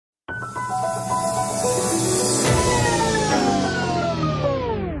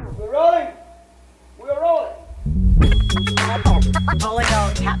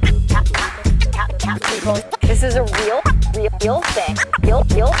This is a real thing. Real thing.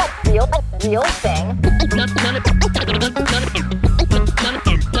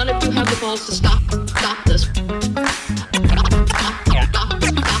 None of you have the balls to stop this. Stop this.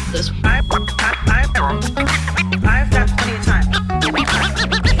 I've got plenty of time.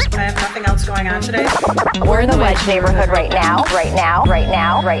 I have nothing else going on today. We're in the Wedge neighborhood right now.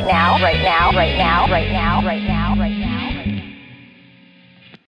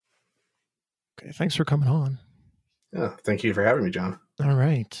 Okay, thanks for coming on. Yeah, thank you for having me, John. All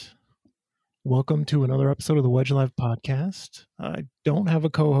right. Welcome to another episode of the Wedge Live podcast. I don't have a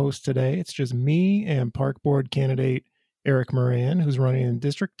co-host today. It's just me and Park Board candidate Eric Moran, who's running in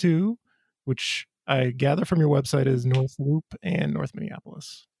District 2, which I gather from your website is North Loop and North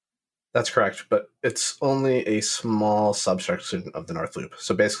Minneapolis. That's correct, but it's only a small subsection of the North Loop.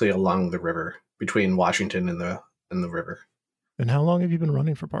 So basically along the river, between Washington and the river. And how long have you been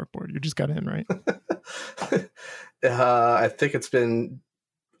running for Park Board? You just got in, right? I think it's been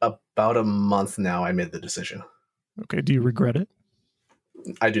about a month now I made the decision. Okay, do you regret it?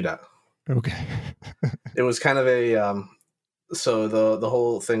 I do not. Okay. It was kind of a... so the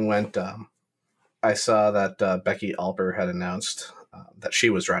whole thing went... I saw that Becky Alper had announced that she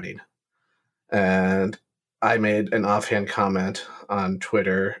was running. And I made an offhand comment on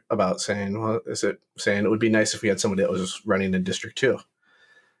Twitter about saying, it would be nice if we had somebody that was running in District 2.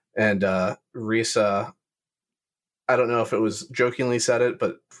 And Risa, I don't know if it was jokingly said it,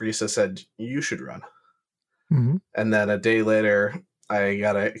 but Risa said, you should run. Mm-hmm. And then a day later, I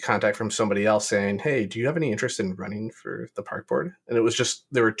got a contact from somebody else saying, hey, do you have any interest in running for the Park Board? And it was just,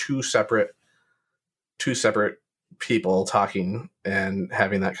 there were two separate people talking and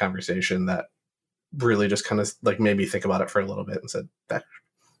having that conversation that really just kind of like made me think about it for a little bit and said, that's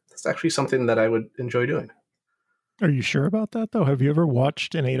actually something that I would enjoy doing. Are you sure about that, though? Have you ever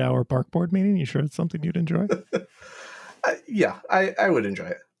watched an 8-hour Park Board meeting? You sure it's something you'd enjoy? Yeah, I would enjoy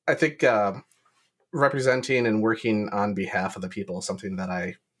it. I think representing and working on behalf of the people is something that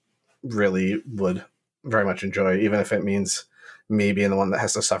I really would very much enjoy, even if it means me being the one that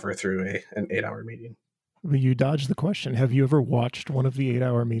has to suffer through an 8-hour meeting. Well, you dodged the question. Have you ever watched one of the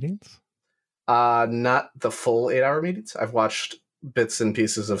 8-hour meetings? Not the full 8-hour meetings. I've watched bits and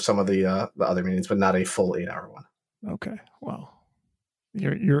pieces of some of the other meetings, but not a full 8-hour one. Okay, well,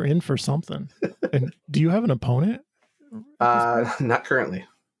 you're in for something. And do you have an opponent? Not currently.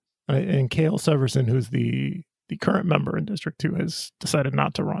 And Cale Severson, who's the current member in District 2, has decided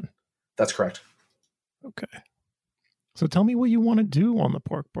not to run. That's correct. Okay. So tell me what you want to do on the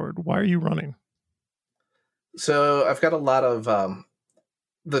Park Board. Why are you running? So I've got a lot of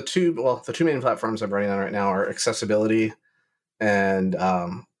the two main platforms I'm running on right now are accessibility and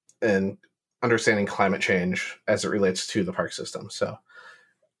understanding climate change as it relates to the park system. So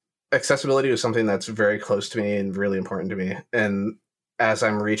accessibility is something that's very close to me and really important to me. And as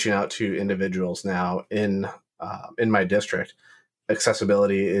I'm reaching out to individuals now in my district,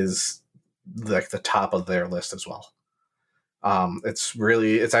 accessibility is like the top of their list as well. It's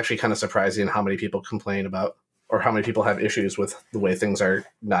actually kind of surprising how many people complain about, or how many people have issues with the way things are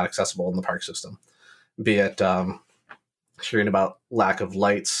not accessible in the park system. Be it hearing about lack of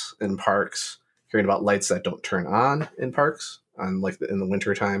lights in parks, hearing about lights that don't turn on in parks, in the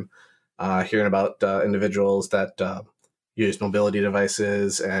wintertime, hearing about individuals that use mobility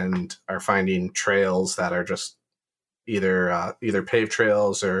devices and are finding trails that are just either paved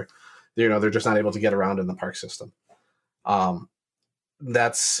trails or, they're just not able to get around in the park system.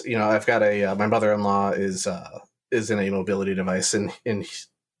 That's, I've got my mother-in-law is in a mobility device, and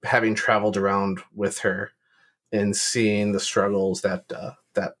having traveled around with her and seeing the struggles that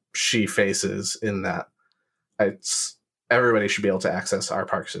she faces in that, everybody should be able to access our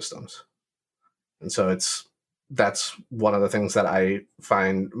park systems. And so that's one of the things that I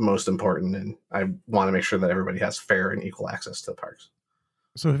find most important. And I want to make sure that everybody has fair and equal access to the parks.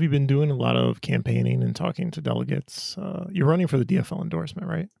 So have you been doing a lot of campaigning and talking to delegates? You're running for the DFL endorsement,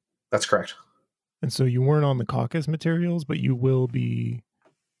 right? That's correct. And so you weren't on the caucus materials, but you will be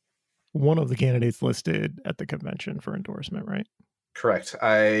one of the candidates listed at the convention for endorsement, right? Correct.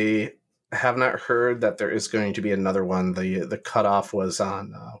 I have not heard that there is going to be another one. The cutoff was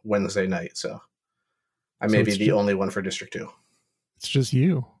on Wednesday night, so I may be the only one for District 2. It's just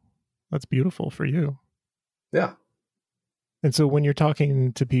you. That's beautiful for you. Yeah. And so when you're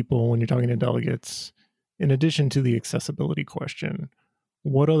talking to people, when you're talking to delegates, in addition to the accessibility question,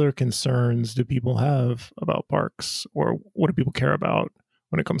 what other concerns do people have about parks, or what do people care about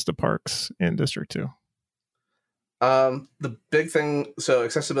when it comes to parks in District 2? The big thing, so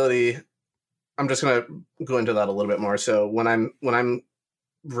accessibility, I'm just going to go into that a little bit more. So when I'm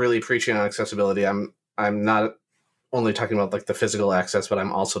really preaching on accessibility, I'm I'm not only talking about like the physical access, but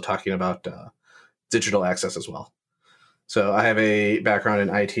I'm also talking about digital access as well. So I have a background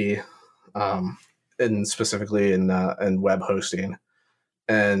in IT, and specifically in web hosting,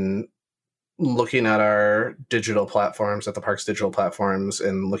 and looking at our digital platforms, at the park's digital platforms,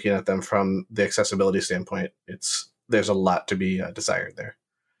 and looking at them from the accessibility standpoint, there's a lot to be desired there.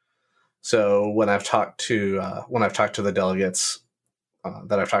 So when I've talked to the delegates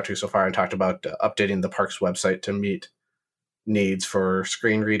that I've talked to so far, and talked about updating the park's website to meet needs for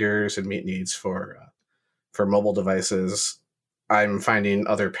screen readers and meet needs for mobile devices, I'm finding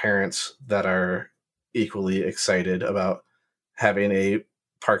other parents that are equally excited about having a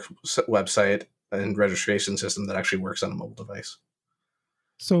park website and registration system that actually works on a mobile device.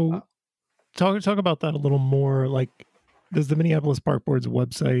 So talk about that a little more. Like, does the Minneapolis Park Board's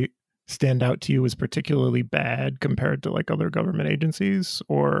website stand out to you as particularly bad compared to like other government agencies,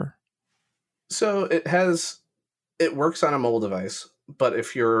 or? So it works on a mobile device, but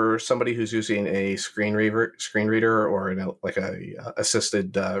if you're somebody who's using a screen reader or like a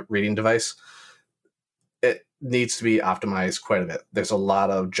assisted reading device, it needs to be optimized quite a bit. There's a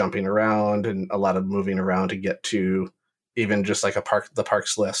lot of jumping around and a lot of moving around to get to even just like the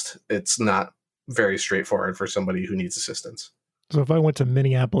parks list. It's not very straightforward for somebody who needs assistance. So if I went to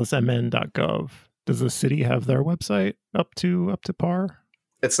minneapolismn.gov, does the city have their website up to par?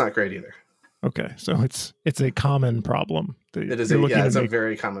 It's not great either. Okay, so it's a common problem. It's a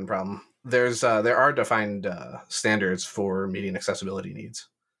very common problem. There are defined standards for meeting accessibility needs.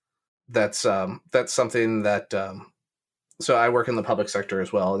 That's something that so I work in the public sector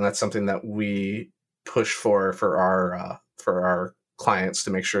as well, and that's something that we push for our clients,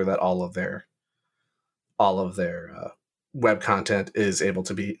 to make sure that all of their web content is able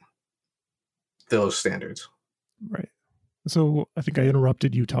to beat those standards. Right. So I think I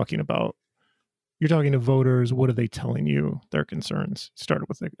interrupted you you're talking to voters. What are they telling you their concerns? Started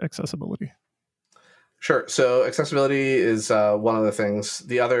with accessibility. Sure. So accessibility is one of the things.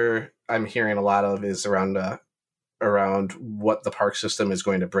 The other I'm hearing a lot of is around what the park system is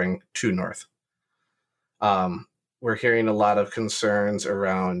going to bring to North. We're hearing a lot of concerns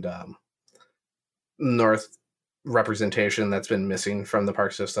around North representation that's been missing from the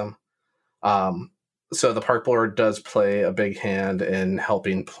park system. So the park board does play a big hand in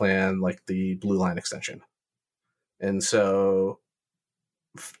helping plan like the Blue Line extension. And so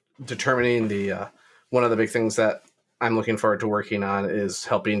determining one of the big things that I'm looking forward to working on is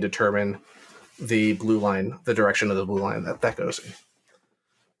helping determine the Blue Line, the direction of the Blue Line that goes in.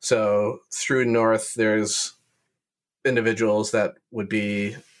 So through North, there's individuals that would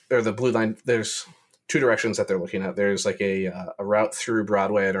be, or the Blue Line, there's two directions that they're looking at. There's like a route through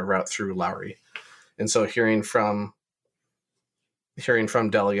Broadway and a route through Lowry. And so hearing from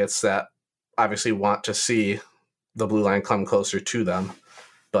delegates that obviously want to see the Blue Line come closer to them,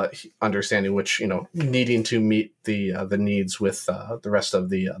 but understanding which, needing to meet the needs with the rest of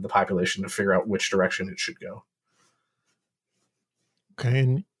the population to figure out which direction it should go. Okay,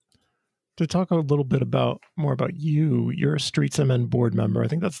 and to talk a little bit more about you, you're a StreetsMN board member. I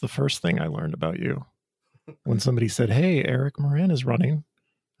think that's the first thing I learned about you. When somebody said, "Hey, Eric Moran is running,"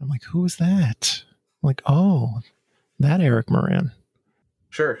 I'm like, "Who is that?" I'm like, "Oh, that Eric Moran."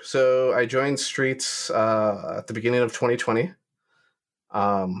 Sure. So I joined Streets at the beginning of 2020.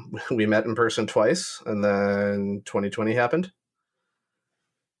 We met in person twice, and then 2020 happened.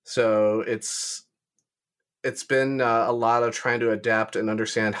 So it's been a lot of trying to adapt and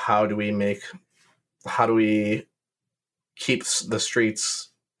understand how do we keep the streets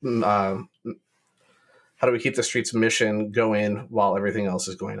mission going while everything else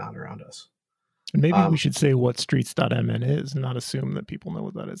is going on around us. And maybe we should say what streets.mn is and not assume that people know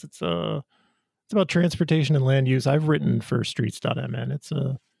what that is. It's about transportation and land use. I've written for streets.mn. It's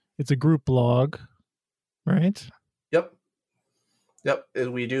a group blog, right? Yep.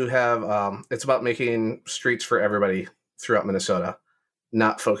 We do have, it's about making streets for everybody throughout Minnesota,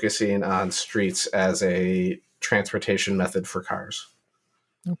 not focusing on streets as a transportation method for cars.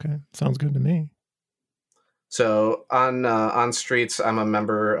 Okay. Sounds good to me. So on Streets, I'm a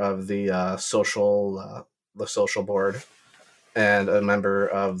member of the social board, and a member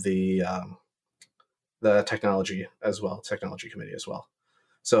of the technology committee as well.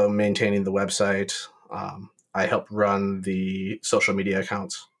 So maintaining the website, I help run the social media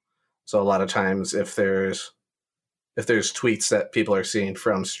accounts. So a lot of times, if there's tweets that people are seeing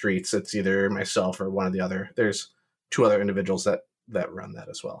from Streets, it's either myself or one of the other. There's two other individuals that run that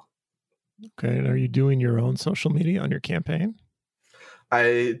as well. Okay, and are you doing your own social media on your campaign?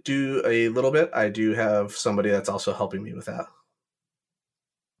 I do a little bit. I do have somebody that's also helping me with that.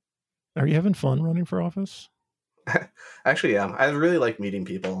 Are you having fun running for office? Actually, yeah, I really like meeting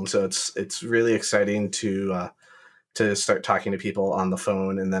people, and so it's really exciting to start talking to people on the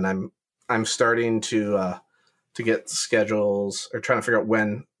phone, and then I'm starting to get schedules or trying to figure out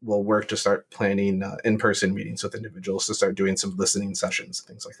when we'll work to start planning in-person meetings with individuals to start doing some listening sessions,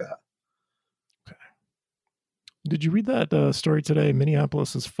 things like that. Did you read that story today?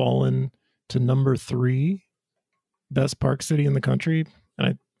 Minneapolis has fallen to number 3 best park city in the country. And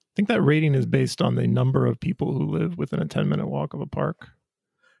I think that rating is based on the number of people who live within a 10-minute walk of a park.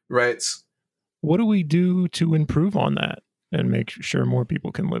 Right. What do we do to improve on that and make sure more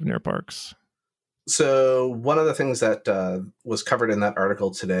people can live near parks? So one of the things that was covered in that article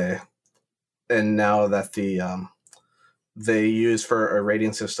today, and now that they use for a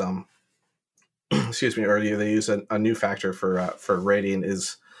rating system, excuse me, or they use a new factor for rating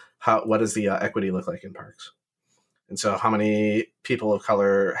is what does the equity look like in parks? And so how many people of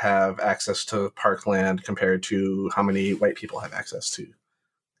color have access to parkland compared to how many white people have access to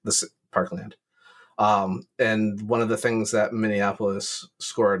this parkland? And one of the things that Minneapolis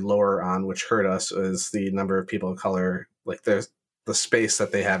scored lower on, which hurt us, is the number of people of color, like the space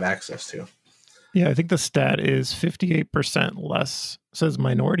that they have access to. Yeah, I think the stat is 58% less. Says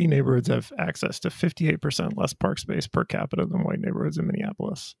minority neighborhoods have access to 58% less park space per capita than white neighborhoods in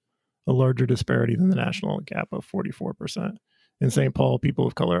Minneapolis, a larger disparity than the national gap of 44%. In St. Paul, people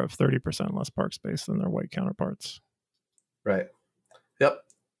of color have 30% less park space than their white counterparts. Right. Yep.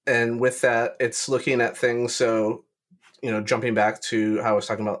 And with that, it's looking at things. So, jumping back to how I was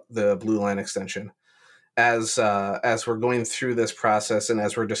talking about the Blue Line extension, as we're going through this process and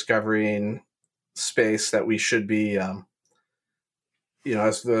as we're discovering space that we should be,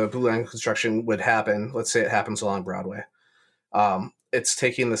 as the Blue Line construction would happen, let's say it happens along Broadway. It's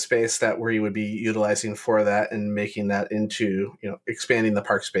taking the space that we would be utilizing for that and making that into, expanding the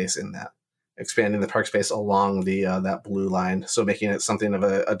park space in that. Expanding the park space along the that Blue Line, so making it something of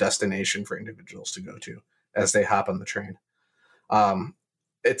a destination for individuals to go to as they hop on the train.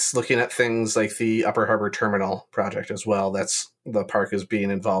 It's looking at things like the Upper Harbor Terminal project as well. That's the park is being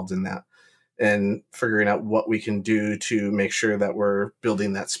involved in that, and figuring out what we can do to make sure that we're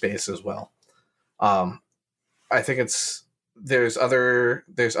building that space as well. I think there's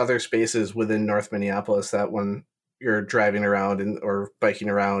other spaces within North Minneapolis that when you're driving around or biking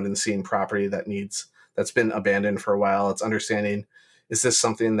around and seeing property that's been abandoned for a while, it's understanding, is this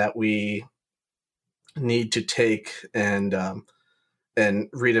something that we need to take and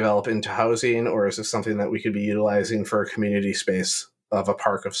redevelop into housing, or is this something that we could be utilizing for a community space of a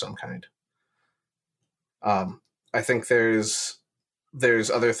park of some kind? I think there's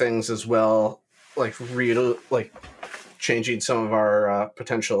other things as well, like changing some of our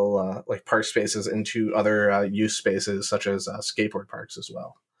potential park spaces into other use spaces, such as skateboard parks as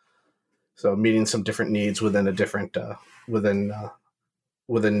well. So meeting some different needs within a different within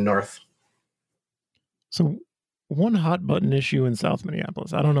North. So one hot button issue in South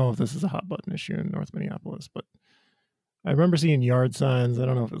Minneapolis, I don't know if this is a hot button issue in North Minneapolis, but I remember seeing yard signs, I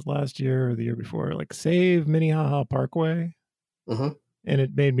don't know if it was last year or the year before, like Save Minnehaha Parkway. Mm-hmm. And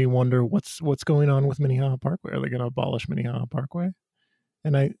it made me wonder what's going on with Minnehaha Parkway. Are they going to abolish Minnehaha Parkway?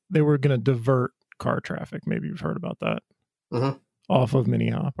 And they were going to divert car traffic. Maybe you've heard about that. Mm-hmm. Off of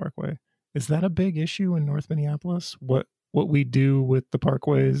Minnehaha Parkway. Is that a big issue in North Minneapolis? What we do with the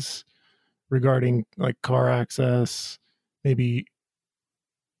parkways regarding like car access, maybe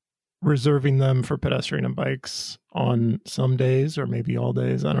reserving them for pedestrian and bikes on some days or maybe all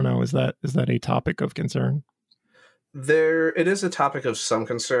days? I don't know. Is that a topic of concern? It is a topic of some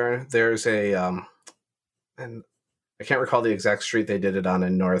concern. There's and I can't recall the exact street they did it on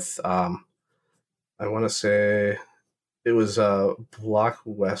in North. I want to say it was a block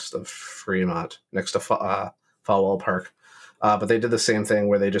west of Fremont, next to Falwell Park. But they did the same thing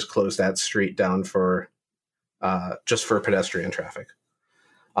where they just closed that street down for just for pedestrian traffic.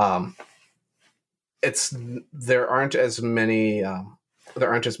 There aren't as many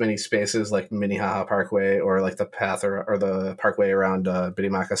spaces like Minnehaha Parkway or like the path or the parkway around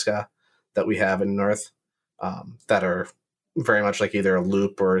Bidimakaska that we have in North that are very much like either a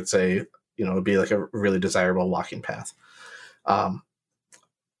loop or it's it'd be like a really desirable walking path.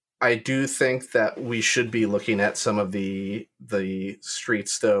 I do think that we should be looking at some of the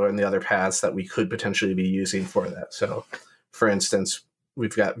streets though and the other paths that we could potentially be using for that. So for instance,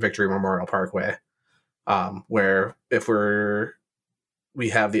 we've got Victory Memorial Parkway, where if we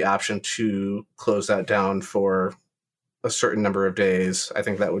have the option to close that down for a certain number of days, I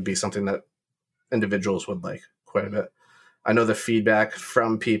think that would be something that individuals would like quite a bit. I know the feedback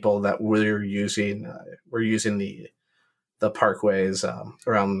from people that we're using the parkways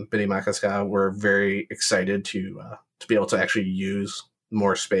around Minnetonka, we're very excited to be able to actually use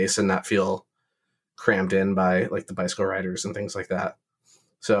more space and not feel crammed in by like the bicycle riders and things like that.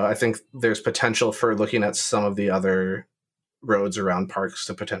 So I think there's potential for looking at some of the other roads around parks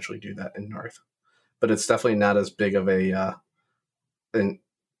to potentially do that in North, but it's definitely not as big of a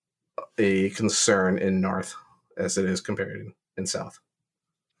concern in North as it is compared in South.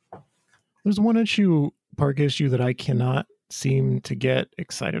 There's one park issue that I cannot seem to get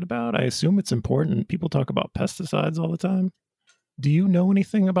excited about. I assume it's important. People talk about pesticides all the time. Do you know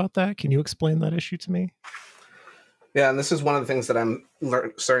anything about that? Can you explain that issue to me? Yeah, and this is one of the things that I'm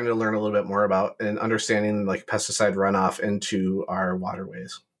starting to learn a little bit more about and understanding like pesticide runoff into our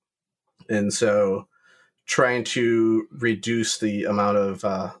waterways. And so trying to reduce the amount of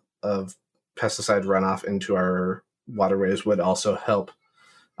pesticide runoff into our waterways would also help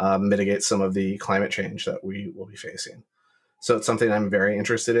mitigate some of the climate change that we will be facing. So it's something I'm very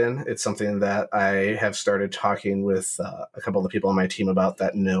interested in. It's something that I have started talking with a couple of the people on my team about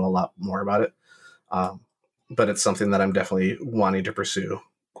that know a lot more about it. But it's something that I'm definitely wanting to pursue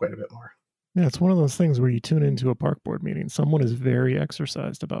quite a bit more. Yeah, it's one of those things where you tune into a park board meeting. Someone is very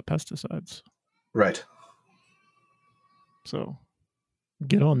exercised about pesticides. Right. So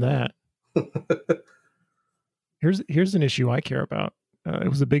get on that. Here's an issue I care about. It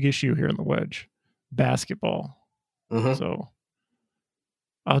was a big issue here in the Wedge. Basketball. Mm-hmm. So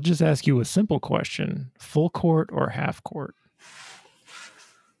I'll just ask you a simple question. Full court or half court?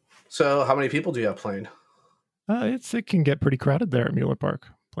 So how many people do you have playing? It can get pretty crowded there at Mueller Park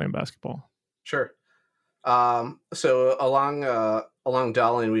playing basketball. Sure. So along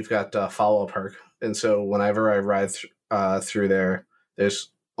Dowling, we've got Follow Park. And so whenever I ride through there, there's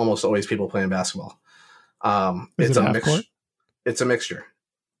almost always people playing basketball. Is it a half court? It's a mixture.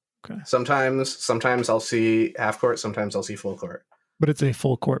 Okay. Sometimes I'll see half court, sometimes I'll see full court. But it's a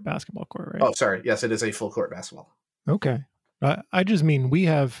full court basketball court, right? Oh, sorry. Yes, it is a full court basketball. Okay. I just mean we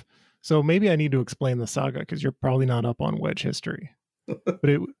have, so maybe I need to explain the saga because you're probably not up on Wedge history. But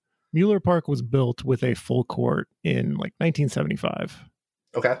Mueller Park was built with a full court in like 1975.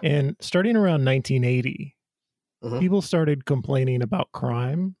 Okay. And starting around 1980, Mhm. people started complaining about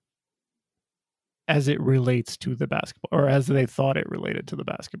crime as it relates to the basketball, or as they thought it related to the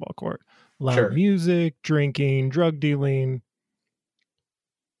basketball court. Loud Sure. music, drinking, drug dealing.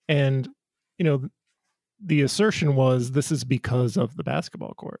 And, the assertion was this is because of the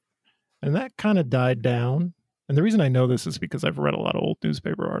basketball court. And that kind of died down. And the reason I know this is because I've read a lot of old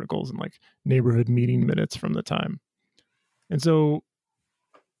newspaper articles and like neighborhood meeting minutes from the time. And so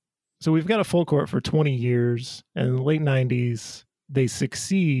we've got a full court for 20 years, and in the late 90s, they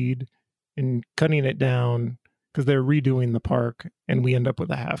succeed in cutting it down because they're redoing the park, and we end up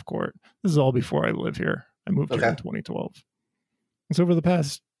with a half court. This is all before I live here. I moved here in 2012. And so over the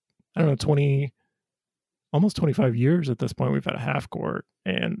past, I don't know, almost 25 years at this point, we've had a half court,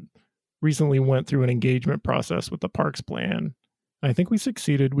 and recently went through an engagement process with the parks plan. I think we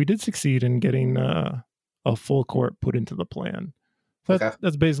did succeed in getting a full court put into the plan.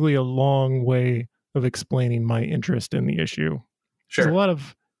 That's basically a long way of explaining my interest in the issue. Sure. There's a lot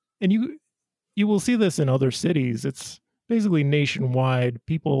of, and you will see this in other cities. It's basically nationwide,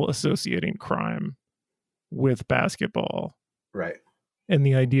 people associating crime with basketball. Right. And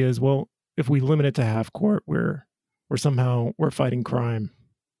the idea is, well, if we limit it to half court, we're fighting crime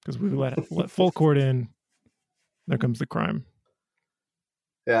because we let full court in. There comes the crime.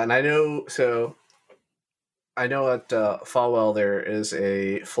 Yeah, and I know at Falwell there is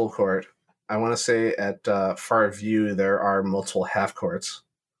a full court. I want to say at Far View there are multiple half courts.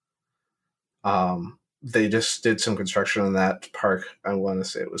 They just did some construction on that park. I want to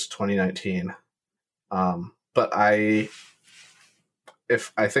say it was 2019. But I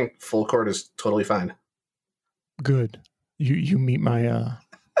think full court is totally fine. Good. You meet my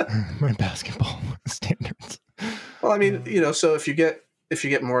my basketball standards. Well, I mean, so if you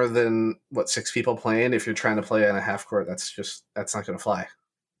get more than 6 people playing, if you're trying to play on a half court, that's not going to fly.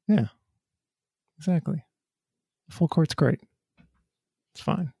 Yeah, exactly. Full court's great. It's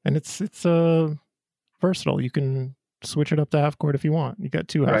fine, and it's versatile. You can switch it up to half court if you want. You got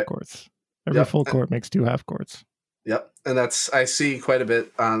 2 half courts. Every full court makes 2 half courts. Yep, and I see quite a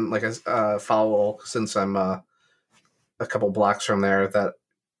bit on like a Falwell, since I'm a couple blocks from there, that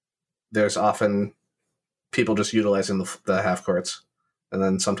there's often people just utilizing the half courts. And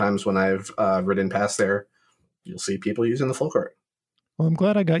then sometimes when I've ridden past there, you'll see people using the full court. Well, I'm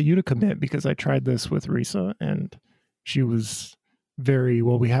glad I got you to commit, because I tried this with Risa and she was very,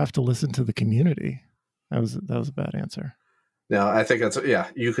 well, we have to listen to the community. That was a bad answer. No, I think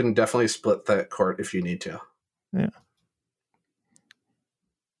you can definitely split that court if you need to. Yeah.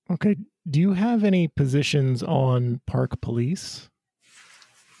 Okay. Do you have any positions on park police?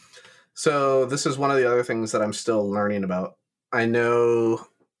 So this is one of the other things that I'm still learning about. I know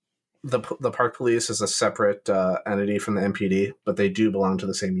the park police is a separate entity from the MPD, but they do belong to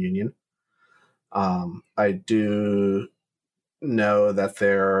the same union. I do know that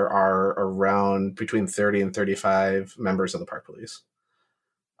there are around between 30 and 35 members of the park police.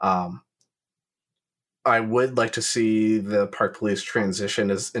 I would like to see the park police transition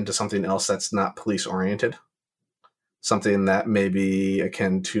into something else that's not police oriented. Something that may be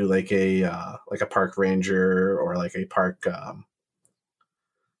akin to like a park ranger or like a park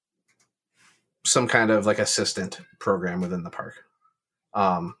some kind of like assistant program within the park.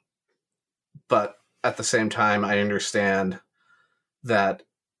 But at the same time, I understand that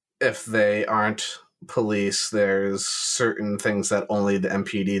if they aren't police, there's certain things that only the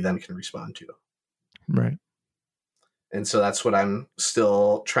MPD then can respond to. Right. And so that's what I'm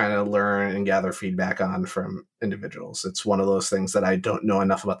still trying to learn and gather feedback on from individuals. It's one of those things that I don't know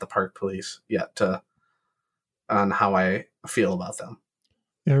enough about the park police yet on how I feel about them.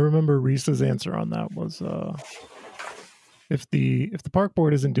 Yeah, I remember Risa's answer on that was if the park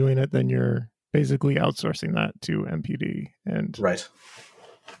board isn't doing it, then you're basically outsourcing that to MPD. And right.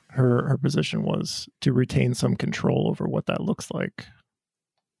 Her position was to retain some control over what that looks like.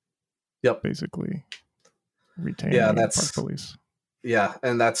 Yep. Basically retain that's park police. Yeah,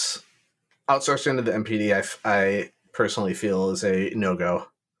 and that's outsourcing to the MPD. I personally feel is a no-go.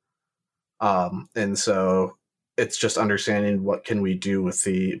 And so it's just understanding what can we do with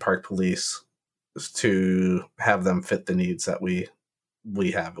the park police to have them fit the needs that we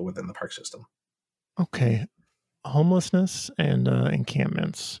have within the park system. Okay. Homelessness and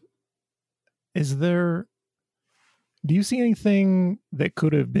encampments. Do you see anything that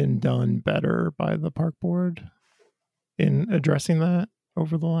could have been done better by the park board in addressing that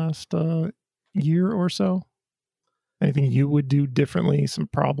over the last year or so? Anything you would do differently? Some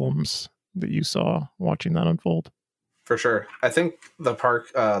problems that you saw watching that unfold? For sure. I think the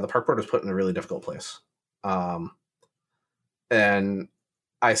park board was put in a really difficult place. And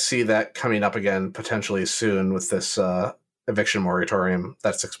I see that coming up again potentially soon with this eviction moratorium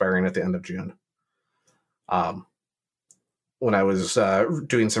that's expiring at the end of June. When I was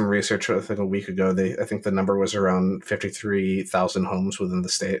doing some research, I think a week ago, I think the number was around 53,000 homes within the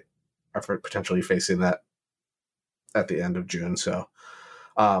state are potentially facing that at the end of June. So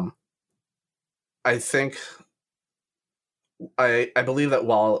I think I believe that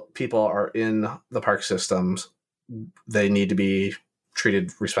while people are in the park systems, they need to be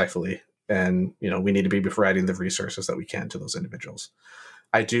treated respectfully. And, we need to be providing the resources that we can to those individuals.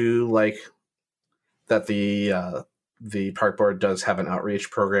 I do like that the park board does have an outreach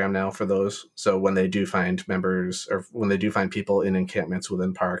program now for those. So when they do find members or when they do find people in encampments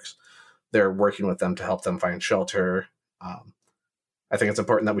within parks, they're working with them to help them find shelter. I think it's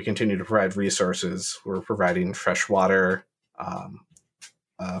important that we continue to provide resources. We're providing fresh water,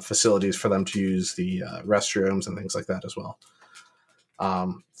 facilities for them to use the restrooms and things like that as well. I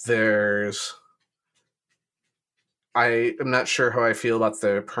am not sure how I feel about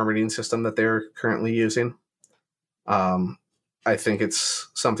the permitting system that they're currently using. I think it's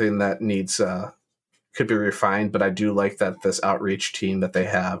something that could be refined, but I do like that this outreach team that they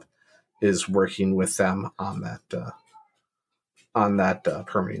have is working with them on that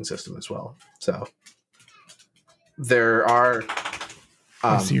permitting system as well. So there are.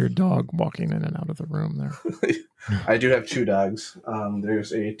 I see your dog walking in and out of the room there. I do have two dogs.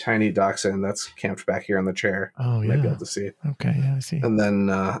 There's a tiny dachshund that's camped back here on the chair. Oh, yeah. You might be able to see. Okay, yeah, I see. And then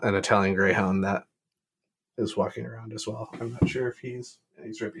an Italian Greyhound that is walking around as well. I'm not sure if he's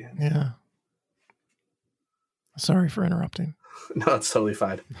right behind me. Yeah. Sorry for interrupting. No, it's totally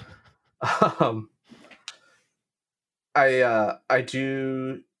fine. I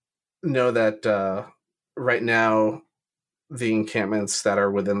do know that right now the encampments that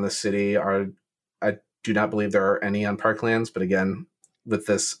are within the city I do not believe there are any on parklands, but again, with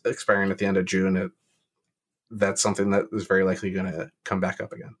this expiring at the end of June, that's something that is very likely going to come back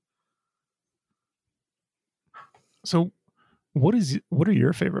up again. So what are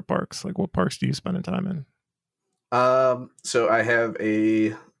your favorite parks? Like, what parks do you spend time in? So I have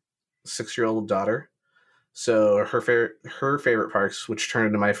a 6-year-old daughter. So her favorite parks, which turn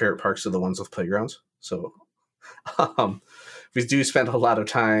into my favorite parks, are the ones with playgrounds. So we do spend a lot of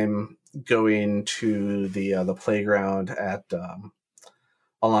time going to the playground at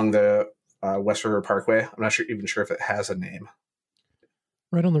along the West River Parkway. I'm not even sure if it has a name.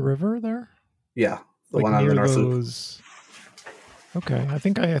 Right on the river there? Yeah. The like one on the North Loop. Okay, I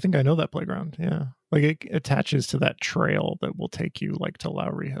think I know that playground. Yeah. Like it attaches to that trail that will take you like to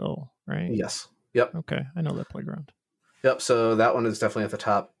Lowry Hill, right? Yes. Yep. Okay, I know that playground. Yep. So that one is definitely at the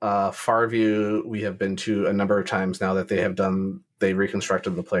top. Farview, we have been to a number of times now that they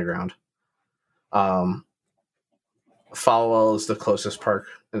reconstructed the playground. Falwell is the closest park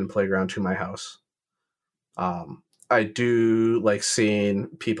and playground to my house. I do like seeing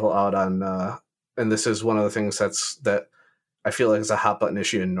people out on, and this is one of the things that I feel like is a hot button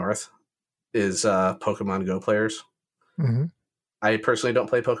issue in North, is Pokemon Go players. Mm-hmm. I personally don't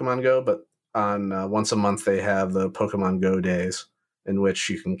play Pokemon Go, but on once a month they have the Pokemon Go days in which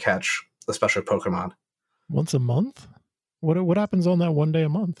you can catch a special Pokemon. Once a month? What happens on that one day a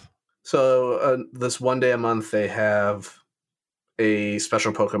month? So this one day a month they have a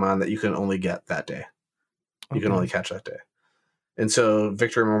special Pokemon that you can only get that day. You can only catch that day. And so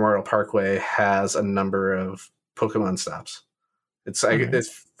Victory Memorial Parkway has a number of Pokemon stops. It's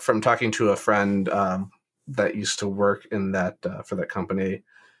from talking to a friend that used to work in that for that company.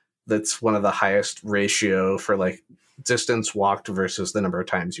 That's one of the highest ratio for like distance walked versus the number of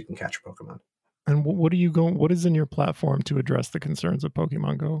times you can catch a Pokemon. And what is in your platform to address the concerns of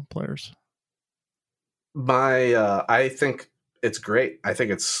Pokemon Go players? I think it's great. I think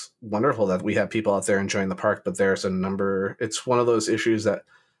it's wonderful that we have people out there enjoying the park, but there's a number. It's one of those issues that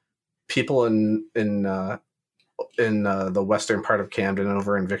people in the western part of Camden and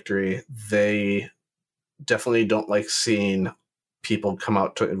over in Victory, they definitely don't like seeing people come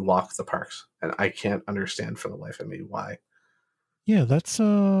out to and walk the parks, and I can't understand for the life of me why. Yeah, that's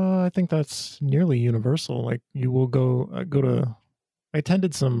I think that's nearly universal. Like you will go to. I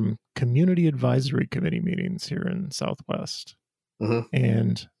attended some community advisory committee meetings here in Southwest,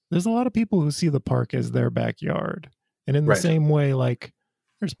 and there's a lot of people who see the park as their backyard, and in the same way, like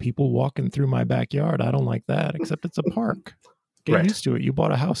there's people walking through my backyard. I don't like that, except it's a park. Get used to it. You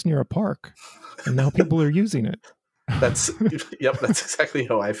bought a house near a park, and now people are using it. That's exactly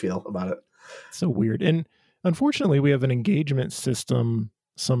how I feel about it. So weird. And unfortunately, we have an engagement system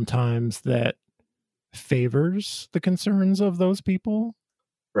sometimes that favors the concerns of those people.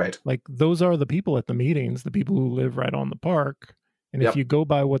 Right. Like those are the people at the meetings, the people who live right on the park. And if you go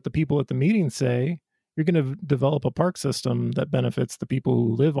by what the people at the meeting say, you're going to develop a park system that benefits the people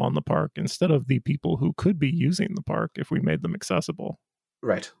who live on the park instead of the people who could be using the park if we made them accessible.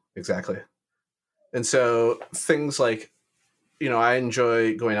 Right. Exactly. And so things like, I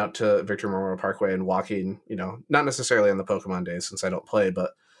enjoy going out to Victory Memorial Parkway and walking, not necessarily on the Pokemon days since I don't play,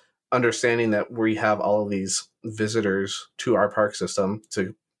 but understanding that we have all of these visitors to our park system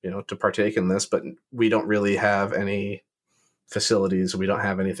to partake in this, but we don't really have any facilities. We don't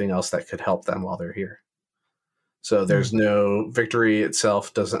have anything else that could help them while they're here. So there's no Victory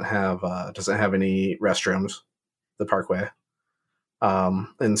itself doesn't have any restrooms, the Parkway.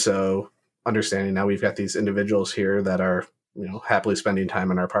 And so understanding now we've got these individuals here that are, happily spending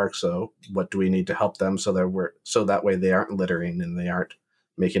time in our park. So what do we need to help them so that way they aren't littering and they aren't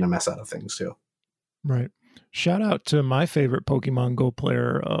making a mess out of things too. Right. Shout out to my favorite Pokemon Go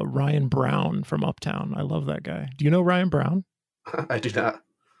player, Ryan Brown from Uptown. I love that guy. Do you know Ryan Brown? I do not.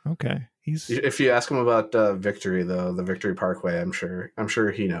 Okay. If you ask him about Victory though, the Victory Parkway, I'm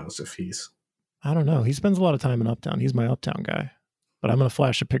sure he knows if he's. I don't know. He spends a lot of time in Uptown. He's my Uptown guy. But I'm going to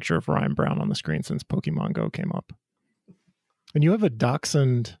flash a picture of Ryan Brown on the screen since Pokemon Go came up. And you have a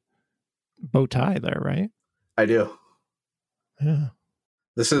dachshund bow tie there, right? I do. Yeah.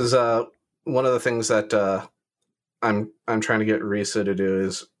 This is one of the things that I'm trying to get Risa to do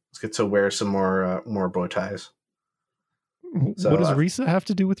is get to wear some more bow ties. So, what does Risa have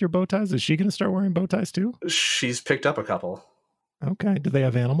to do with your bow ties? Is she going to start wearing bow ties too? She's picked up a couple. Okay. Do they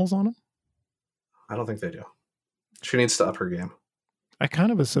have animals on them? I don't think they do. She needs to up her game. I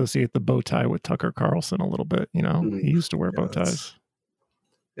kind of associate the bow tie with Tucker Carlson a little bit. He used to wear bow ties.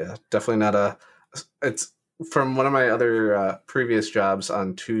 Yeah, definitely not it's from one of my other previous jobs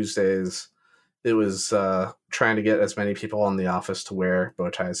on Tuesdays. It was trying to get as many people in the office to wear bow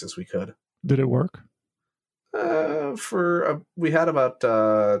ties as we could. Did it work? We had about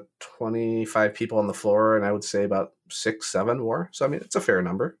 25 people on the floor, and I would say about 6-7 wore. So I mean, it's a fair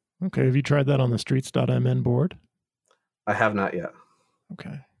number. Okay, have you tried that on the streets.mn board? I have not yet.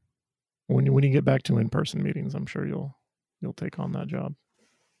 Okay. When you get back to in-person meetings, I'm sure you'll take on that job.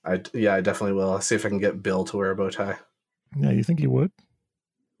 I definitely will. I'll see if I can get Bill to wear a bow tie. Yeah, you think he would?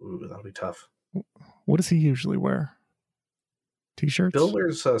 Ooh, that'll be tough. What does he usually wear? T-shirts? Bill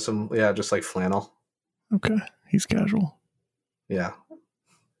wears just like flannel. Okay, he's casual. Yeah.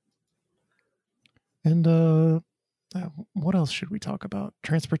 And what else should we talk about?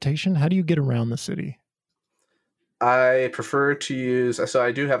 Transportation? How do you get around the city? I prefer to use. So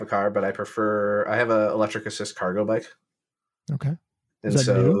I do have a car, but I have an electric assist cargo bike. Okay. And Is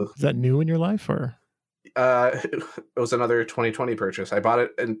that new? so Is that new in your life, or it was another 2020 purchase. I bought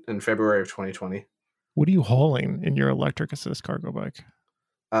it in February of 2020. what are you hauling in your electric assist cargo bike?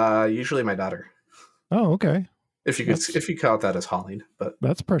 Usually my daughter, Oh, okay. if you count that as hauling, but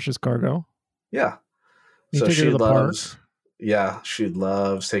That's precious cargo. yeah. You So take her she to the loves, park. yeah, she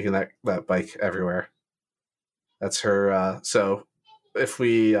loves taking that bike everywhere. That's her. So if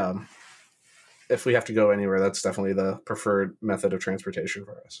we have to go anywhere, that's definitely the preferred method of transportation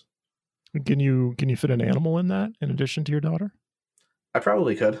for us. Can you fit an animal in that in addition to your daughter? I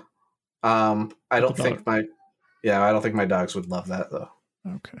probably could. I With don't the think dog. I don't think my dogs would love that though.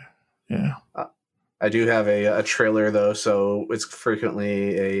 Okay. Yeah. I do have a trailer though, so it's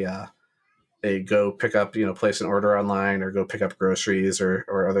frequently a go pick up, place an order online or go pick up groceries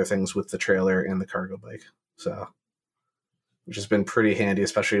or other things with the trailer and the cargo bike. So, which has been pretty handy,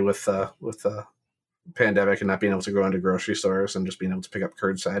 especially with the pandemic and not being able to go into grocery stores and just being able to pick up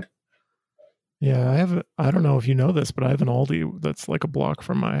curbside. Yeah, I don't know if you know this, but I have an Aldi that's like a block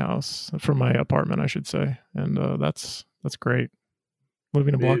from my house, from my apartment, I should say. And that's great.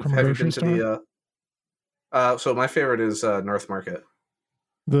 Living a block from a Have you grocery been to store. so my favorite is North Market.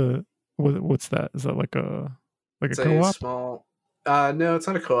 What's that? Is that like a It's a co-op? small. No, it's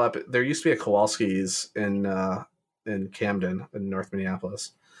not a co-op. There used to be a Kowalski's in Camden, in North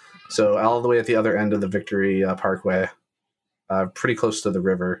Minneapolis. So all the way at the other end of the Victory Parkway, pretty close to the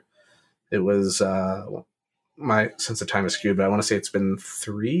river. It was my sense of time is skewed, but I want to say it's been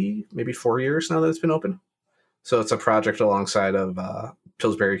 3, maybe 4 years now that it's been open. So it's a project alongside of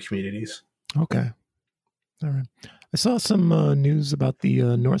Pillsbury Communities. Okay. All right. I saw some news about the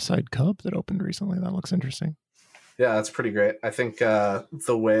Northside Cub that opened recently. That looks interesting. Yeah, that's pretty great. I think the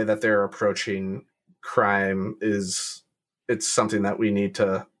way that they're approaching crime it's something that we need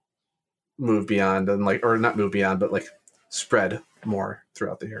to move beyond and or not move beyond, but spread more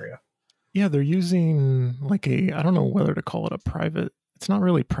throughout the area. Yeah, they're using I don't know whether to call it a private. It's not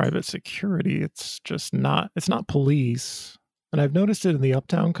really private security. It's not police. And I've noticed it in the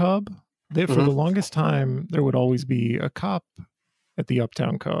Uptown Cub. For the longest time, there would always be a cop at the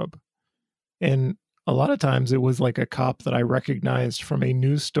Uptown Cub. And a lot of times it was like a cop that I recognized from a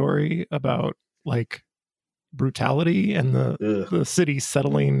news story about brutality and the city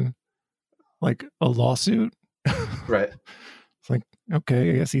settling a lawsuit. Right. It's like,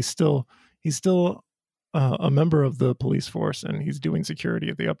 okay, I guess he's still a member of the police force and he's doing security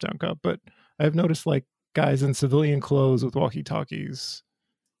at the Uptown Cub. But I've noticed guys in civilian clothes with walkie-talkies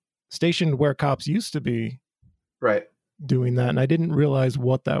stationed where cops used to be, right, doing that. And I didn't realize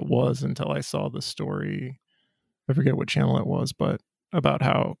what that was until I saw the story. I forget what channel it was, but about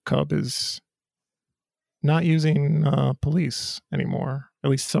how Cub is not using police anymore, at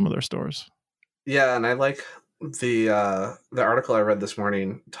least some of their stores. Yeah, and I like the article I read this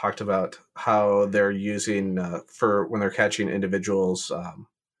morning talked about how they're using for when they're catching individuals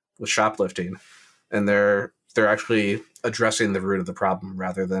with shoplifting, and they're actually addressing the root of the problem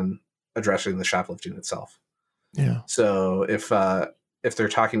rather than addressing the shoplifting itself. Yeah. So if they're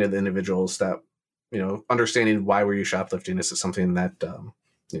talking to the individuals that, understanding why were you shoplifting, is it something that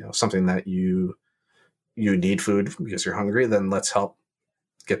something that you need food because you're hungry, then let's help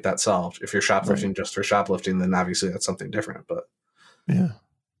get that solved. If you're shoplifting just for shoplifting, then obviously that's something different. But yeah,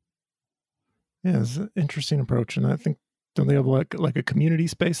 it's an interesting approach. And I think, don't they have like a community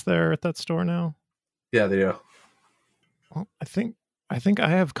space there at that store now? Yeah, they do. Well, I think I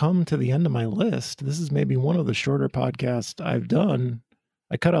have come to the end of my list. This is maybe one of the shorter podcasts I've done.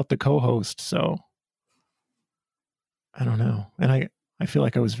 I cut out the co-host, so I don't know. And I feel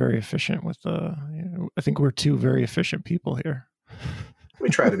like I was very efficient with I think we're two very efficient people here. We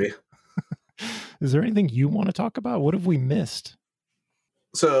try to be. Is there anything you want to talk about? What have we missed?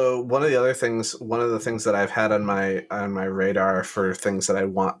 So one of the things that I've had on my radar for things that I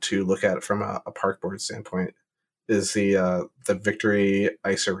want to look at from a park board standpoint is the Victory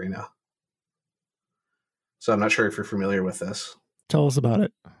Ice Arena. So I'm not sure if you're familiar with this. Tell us about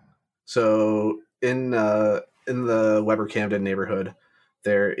it. So in the Weber Camden neighborhood,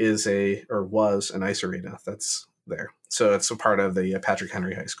 there was an ice arena that's there. So it's a part of the Patrick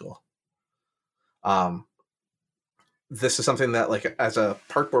Henry High School. This is something that, as a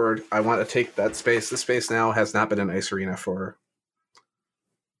park board, I want to take that space. The space now has not been an ice arena for, I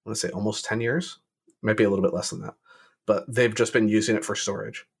want to say, almost 10 years. Might be a little bit less than that. But they've just been using it for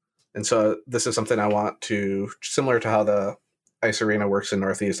storage. And so this is something I want to, similar to how the ice arena works in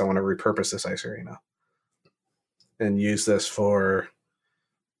Northeast, I want to repurpose this ice arena and use this for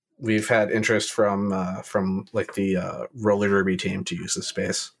we've had interest from like the roller derby team to use the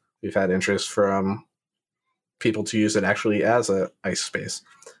space. We've had interest from people to use it actually as a ice space,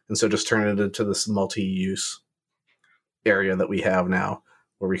 and so just turn it into this multi-use area that we have now,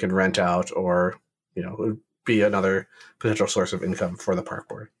 where we can rent out, or it would be another potential source of income for the park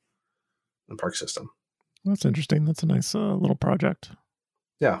board and park system. That's interesting. That's a nice little project.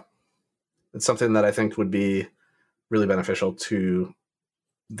 Yeah, it's something that I think would be really beneficial to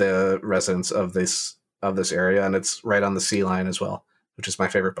the residents of this area, and it's right on the sea line as well, which is my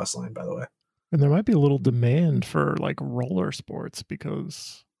favorite bus line, by the way. And there might be a little demand for like roller sports,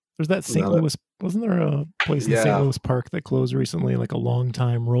 because there's that St. Louis. Wasn't there a place in St. Louis Park that closed recently, like a long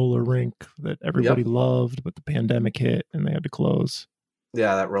time roller rink that everybody loved, but the pandemic hit and they had to close?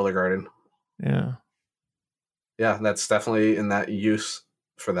 Yeah, that roller garden. Yeah. Yeah, that's definitely in that use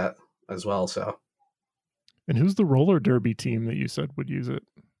for that as well. So. And who's the roller derby team that you said would use it?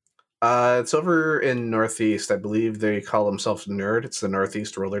 It's over in Northeast. I believe they call themselves NERD. It's the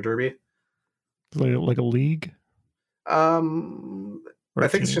Northeast Roller Derby. Like a league? I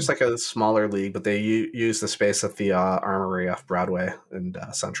think it's just like a smaller league, but they use the space at the Armory off Broadway and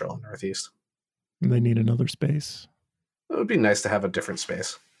Central and Northeast. And they need another space? It would be nice to have a different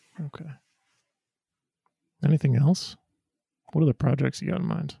space. Okay. Anything else? What other projects you got in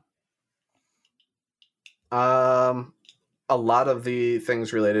mind? A lot of the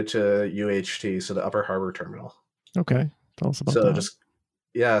things related to UHT, so the Upper Harbor Terminal. Okay, tell us about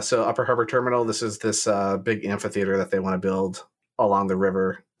that. So Upper Harbor Terminal, this is this big amphitheater that they want to build along the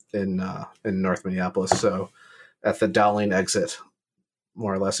river in North Minneapolis. So at the Dowling exit,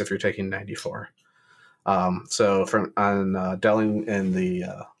 more or less, if you're taking 94. So from on Dowling in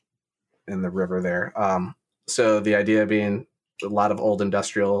the river there. So the idea being a lot of old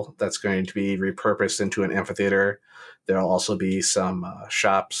industrial that's going to be repurposed into an amphitheater. There'll also be some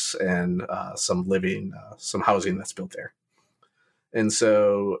shops and some living, some housing that's built there. And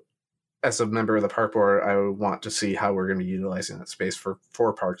so as a member of the park board, I want to see how we're going to be utilizing that space for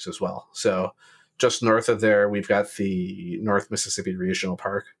parks as well. So just north of there, we've got the North Mississippi Regional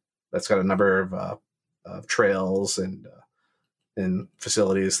Park. That's got a number of trails and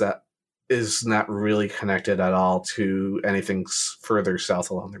facilities that is not really connected at all to anything further south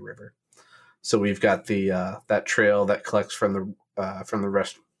along the river. So we've got the that trail that collects from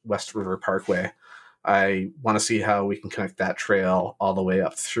the West River Parkway. I want to see how we can connect that trail all the way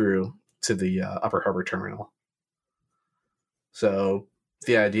up through to the Upper Harbor Terminal. So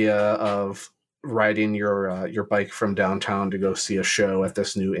the idea of riding your bike from downtown to go see a show at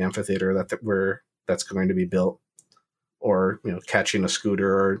this new amphitheater that's going to be built, or catching a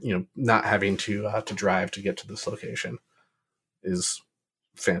scooter, or not having to drive to get to this location, is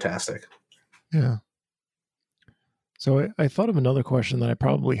fantastic. Yeah. So I thought of another question that I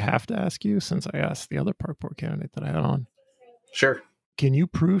probably have to ask you, since I asked the other park board candidate that I had on. Sure. Can you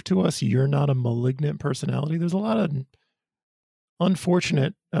prove to us you're not a malignant personality? There's a lot of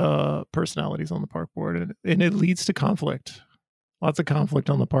unfortunate personalities on the park board, and it leads to conflict. Lots of conflict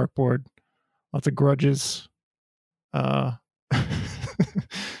on the park board. Lots of grudges. I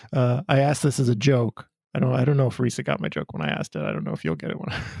asked this as a joke. I don't know if Risa got my joke when I asked it. I don't know if you'll get it when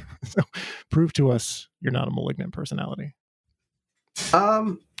so prove to us you're not a malignant personality.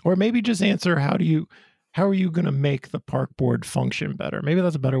 Or maybe just answer, how are you going to make the park board function better? Maybe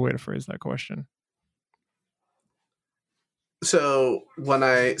that's a better way to phrase that question. So when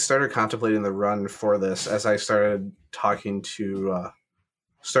I started contemplating the run for this, as I started talking to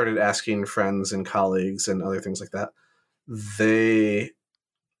started asking friends and colleagues and other things like that,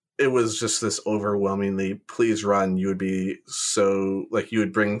 it was just this overwhelmingly, please run. You would be so, like, you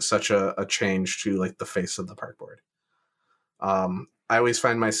would bring such a change to like the face of the park board. I always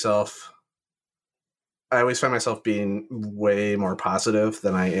find myself being way more positive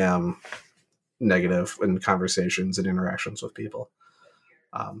than I am negative in conversations and interactions with people.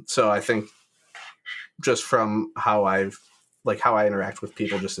 So I think just from how I interact with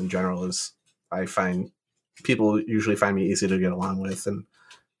people just in general, is I find people usually find me easy to get along with, and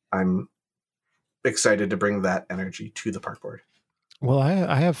I'm excited to bring that energy to the park board. Well,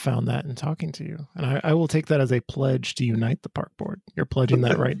 I have found that in talking to you, and I will take that as a pledge to unite the park board. You're pledging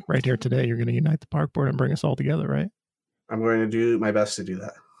that right here today. You're going to unite the park board and bring us all together, right? I'm going to do my best to do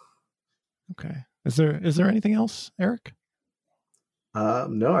that. Okay. Is there anything else, Eric?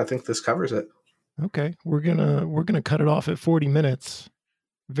 No, I think this covers it. Okay. We're gonna cut it off at 40 minutes.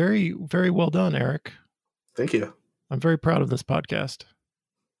 Very, very well done, Eric. Thank you. I'm very proud of this podcast.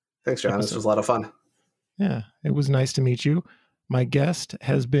 Thanks, John. This was a lot of fun. Yeah, it was nice to meet you. My guest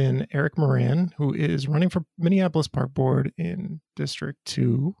has been Eric Moran, who is running for Minneapolis Park Board in District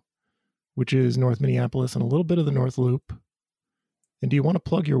 2. which is North Minneapolis and a little bit of the North Loop. And do you want to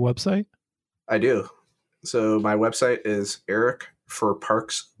plug your website? I do. So my website is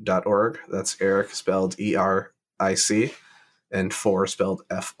ericforparks.org. That's Eric spelled ERIC and for spelled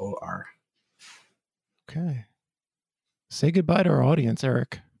FOR. Okay. Say goodbye to our audience,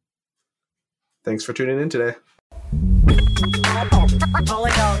 Eric. Thanks for tuning in today.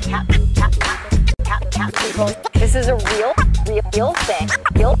 This is a real thing.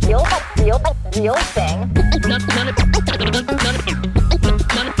 Real thing.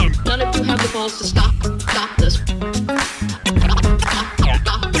 None of you have the balls to stop this. Stop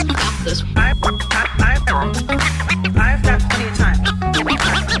this. I've got plenty of time.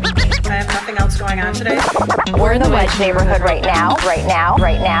 I have nothing else going on today. We're in the Wedge neighborhood right now. Right now.